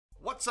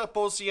What's up,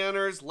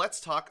 OCNers? Let's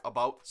talk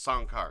about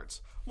sound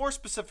cards. More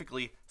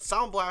specifically,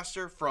 Sound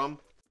Blaster from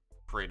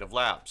Creative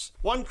Labs.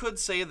 One could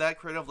say that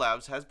Creative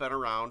Labs has been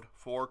around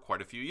for quite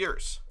a few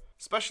years,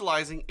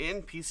 specializing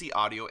in PC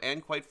audio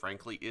and quite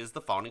frankly is the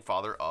founding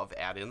father of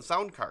add-in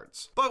sound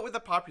cards. But with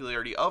the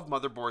popularity of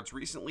motherboards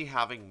recently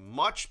having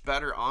much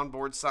better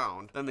onboard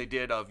sound than they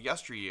did of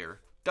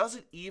yesteryear, does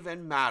it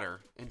even matter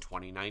in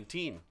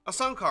 2019? A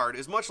sound card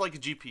is much like a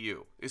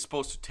GPU. It's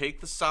supposed to take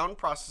the sound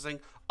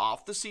processing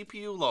off the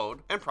CPU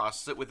load and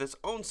process it with its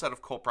own set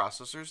of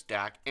co-processors,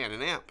 DAC, and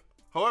an amp.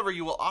 However,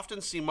 you will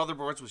often see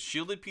motherboards with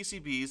shielded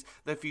PCBs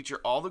that feature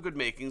all the good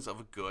makings of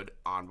a good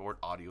onboard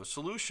audio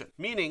solution,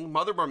 meaning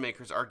motherboard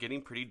makers are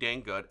getting pretty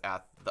dang good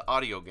at the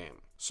audio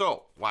game.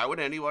 So, why would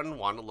anyone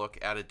want to look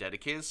at a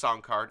dedicated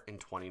sound card in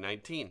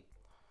 2019?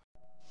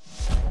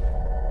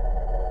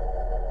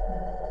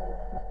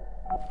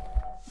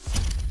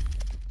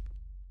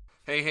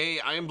 Hey,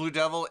 I am Blue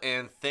Devil,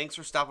 and thanks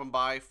for stopping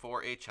by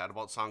for a chat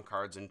about sound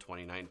cards in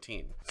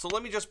 2019. So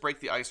let me just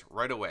break the ice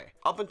right away.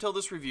 Up until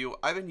this review,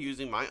 I've been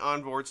using my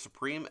onboard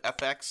Supreme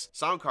FX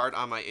sound card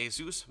on my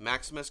Asus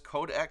Maximus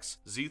Code X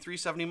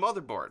Z370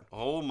 motherboard.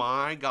 Oh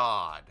my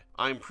god.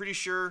 I'm pretty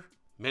sure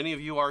many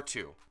of you are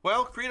too.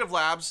 Well, Creative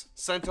Labs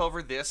sent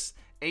over this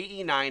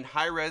AE9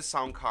 high-res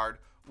sound card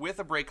with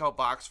a breakout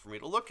box for me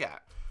to look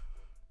at,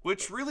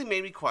 which really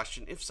made me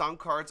question if sound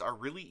cards are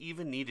really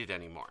even needed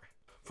anymore.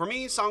 For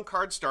me, sound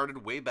cards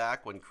started way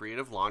back when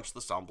Creative launched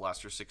the Sound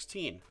Blaster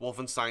 16.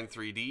 Wolfenstein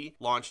 3D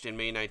launched in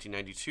May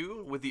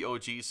 1992, with the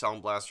OG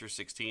Sound Blaster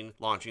 16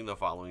 launching the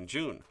following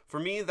June. For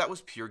me, that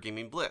was pure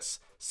gaming bliss.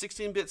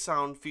 16-bit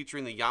sound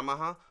featuring the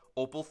Yamaha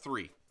Opal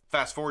 3.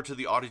 Fast forward to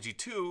the Audigy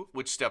 2,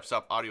 which steps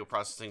up audio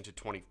processing to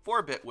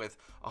 24-bit with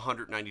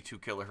 192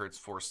 kHz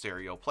for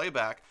stereo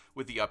playback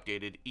with the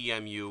updated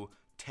EMU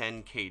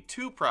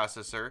 10K2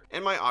 processor,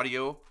 and my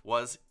audio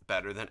was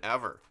better than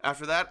ever.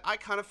 After that, I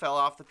kind of fell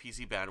off the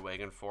PC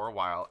bandwagon for a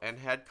while and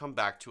had come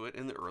back to it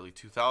in the early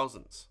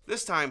 2000s.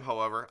 This time,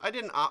 however, I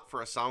didn't opt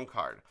for a sound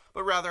card,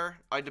 but rather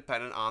I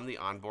depended on the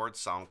onboard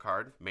sound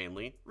card,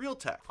 mainly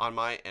Realtek, on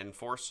my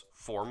Enforce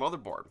 4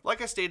 motherboard.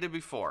 Like I stated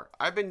before,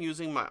 I've been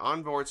using my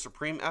onboard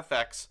Supreme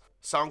FX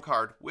sound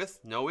card with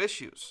no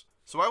issues.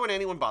 So why would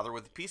anyone bother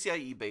with a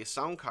PCIe-based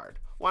sound card?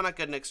 Why not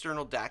get an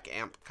external DAC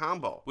amp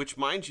combo, which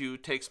mind you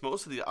takes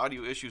most of the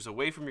audio issues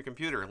away from your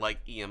computer,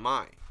 like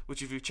EMI,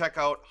 which if you check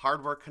out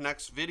Hardware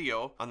Connect's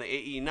video on the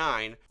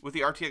AE9 with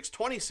the RTX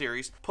 20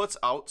 series puts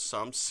out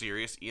some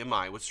serious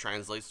EMI, which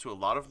translates to a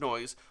lot of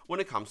noise when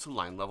it comes to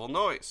line level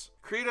noise.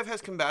 Creative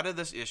has combated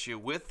this issue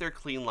with their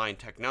clean line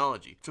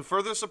technology to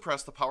further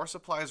suppress the power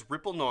supply's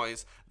ripple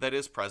noise that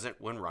is present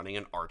when running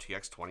an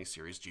RTX 20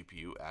 series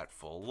GPU at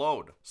full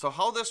load. So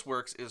how this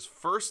works is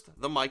first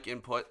the mic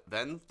input,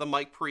 then the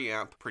mic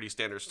preamp. Pretty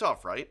standard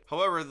stuff, right?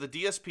 However, the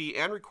DSP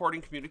and recording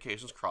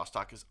communications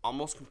crosstalk is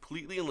almost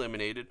completely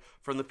eliminated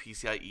from the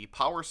PCIe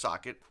power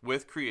socket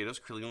with Creative's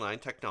clean line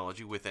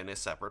technology within a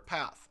separate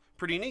path.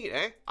 Pretty neat,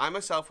 eh? I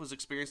myself was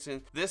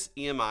experiencing this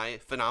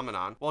EMI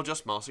phenomenon while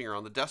just mousing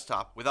around the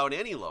desktop without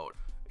any load.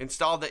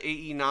 Installed the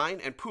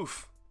AE9 and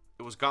poof,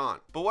 it was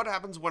gone. But what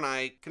happens when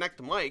I connect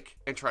the mic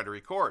and try to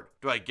record?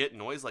 Do I get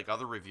noise like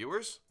other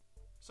reviewers?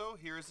 So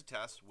here is a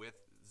test with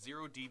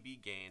 0 dB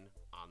gain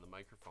on the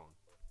microphone.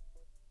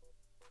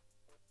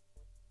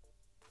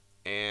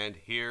 And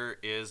here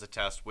is a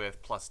test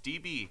with plus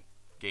dB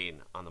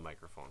gain on the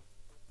microphone.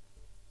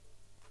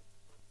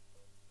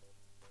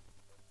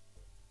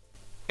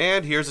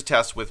 And here's a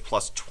test with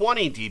plus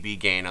 20 dB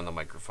gain on the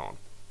microphone.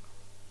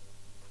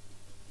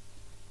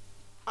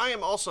 I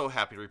am also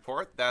happy to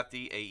report that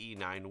the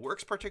AE9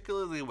 works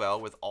particularly well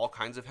with all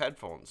kinds of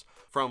headphones,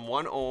 from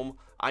 1 ohm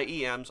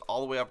IEMs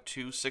all the way up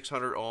to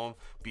 600 ohm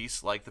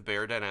beasts like the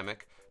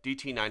Beyerdynamic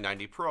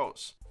DT990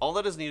 Pros. All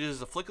that is needed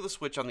is a flick of the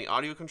switch on the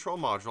audio control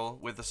module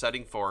with the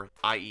setting for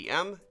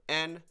IEM,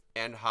 N,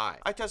 and high.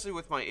 I tested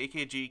with my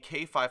AKG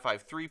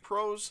K553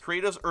 Pros,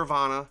 Creative's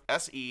Urvana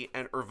SE,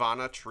 and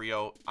Urvana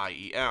Trio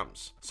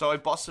IEMs. So I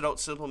busted out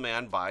Simple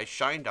Man by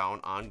Shinedown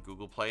on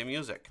Google Play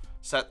Music.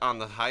 Set on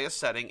the highest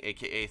setting,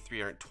 aka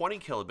 320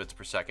 kilobits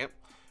per second,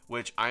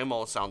 which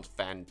IMO sounds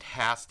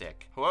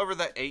fantastic. However,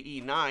 the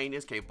AE9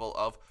 is capable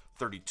of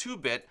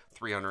 32-bit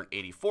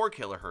 384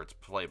 kilohertz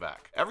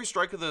playback. Every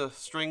strike of the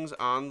strings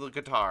on the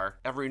guitar,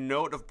 every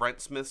note of Brent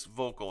Smith's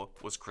vocal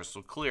was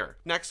crystal clear.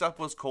 Next up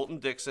was Colton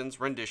Dixon's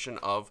rendition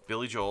of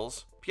Billy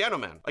Joel's Piano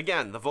Man.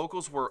 Again, the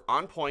vocals were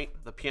on point,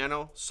 the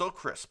piano so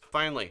crisp.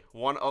 Finally,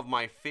 one of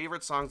my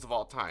favorite songs of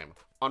all time,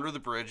 Under the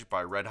Bridge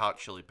by Red Hot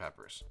Chili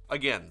Peppers.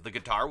 Again, the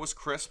guitar was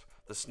crisp,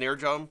 the snare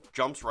drum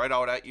jumps right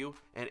out at you,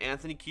 and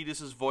Anthony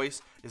Kiedis'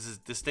 voice is as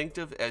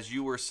distinctive as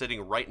you were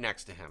sitting right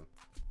next to him.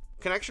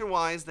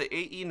 Connection-wise, the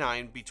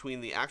AE9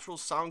 between the actual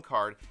sound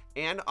card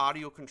and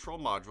audio control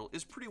module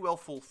is pretty well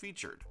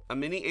full-featured. A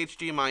mini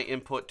HDMI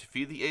input to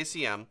feed the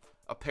ACM,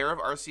 a pair of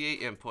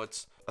RCA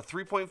inputs, a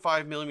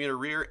 3.5mm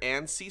rear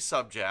and C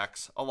sub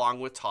jacks, along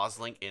with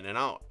Toslink in and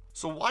out.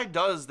 So why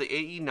does the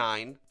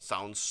AE9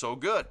 sound so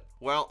good?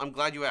 Well, I'm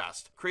glad you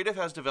asked. Creative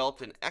has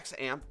developed an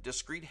X-amp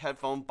discrete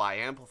headphone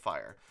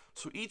biamplifier.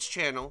 So each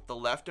channel, the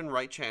left and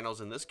right channels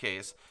in this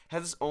case,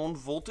 has its own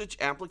voltage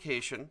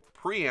amplification,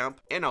 preamp,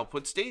 and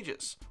output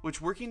stages,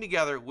 which working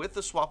together with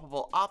the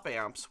swappable op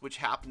amps, which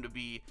happen to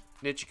be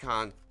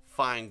Nichicon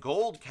fine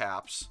gold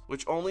caps,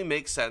 which only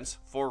makes sense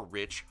for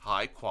rich,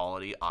 high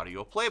quality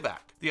audio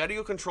playback. The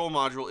audio control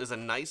module is a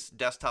nice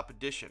desktop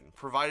addition,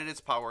 provided it's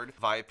powered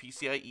via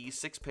PCIe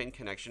 6-pin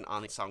connection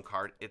on the sound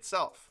card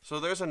itself. So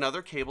there's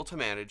another cable to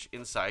manage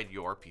inside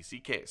your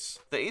PC case.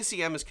 The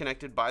ACM is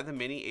connected by the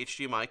mini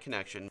HDMI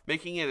connection,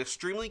 making it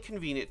extremely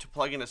convenient to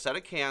plug in a set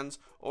of cans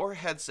or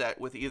headset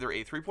with either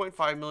a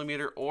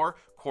 3.5mm or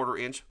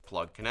 1/4-inch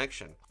plug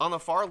connection. On the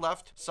far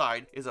left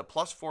side is a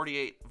plus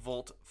 48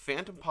 volt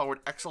phantom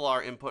powered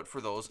XLR input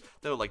for those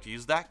that would like to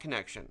use that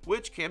connection,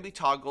 which can be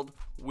toggled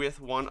with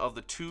one of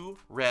the 2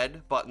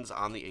 red buttons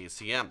on the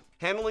ACM.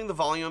 Handling the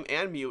volume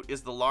and mute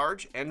is the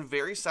large and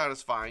very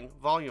satisfying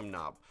volume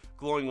knob,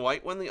 glowing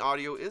white when the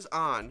audio is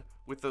on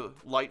with the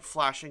light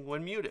flashing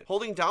when muted.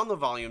 Holding down the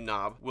volume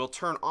knob will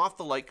turn off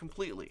the light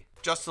completely.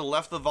 Just to the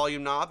left of the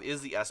volume knob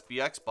is the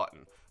SBX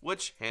button,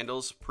 which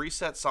handles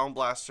preset Sound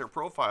Blaster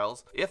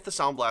profiles if the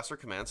Sound Blaster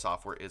command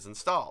software is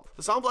installed.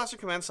 The Sound Blaster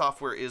command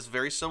software is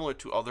very similar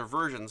to other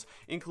versions,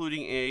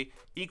 including a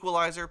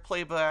equalizer,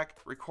 playback,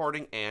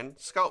 recording, and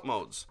scout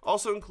modes.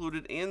 Also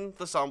included in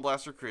the Sound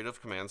Blaster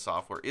Creative command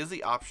software is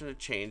the option to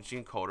change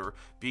the encoder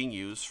being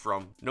used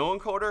from No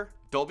Encoder,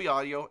 Dolby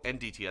Audio, and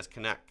DTS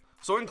Connect.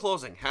 So in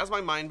closing, has my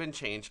mind been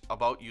changed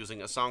about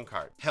using a sound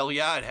card? Hell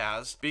yeah, it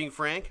has. Being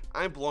frank,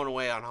 I'm blown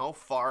away on how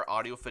far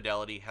audio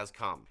fidelity has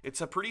come.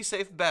 It's a pretty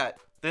safe bet.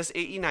 This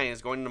AE9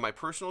 is going into my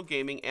personal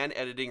gaming and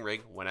editing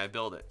rig when I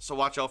build it. So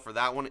watch out for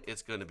that one,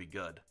 it's gonna be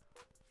good.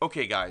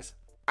 Okay guys,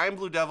 I'm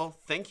Blue Devil.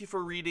 Thank you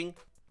for reading,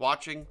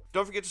 watching.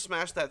 Don't forget to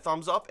smash that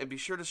thumbs up and be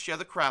sure to share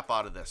the crap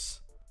out of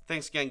this.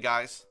 Thanks again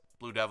guys.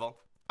 Blue Devil,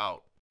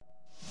 out.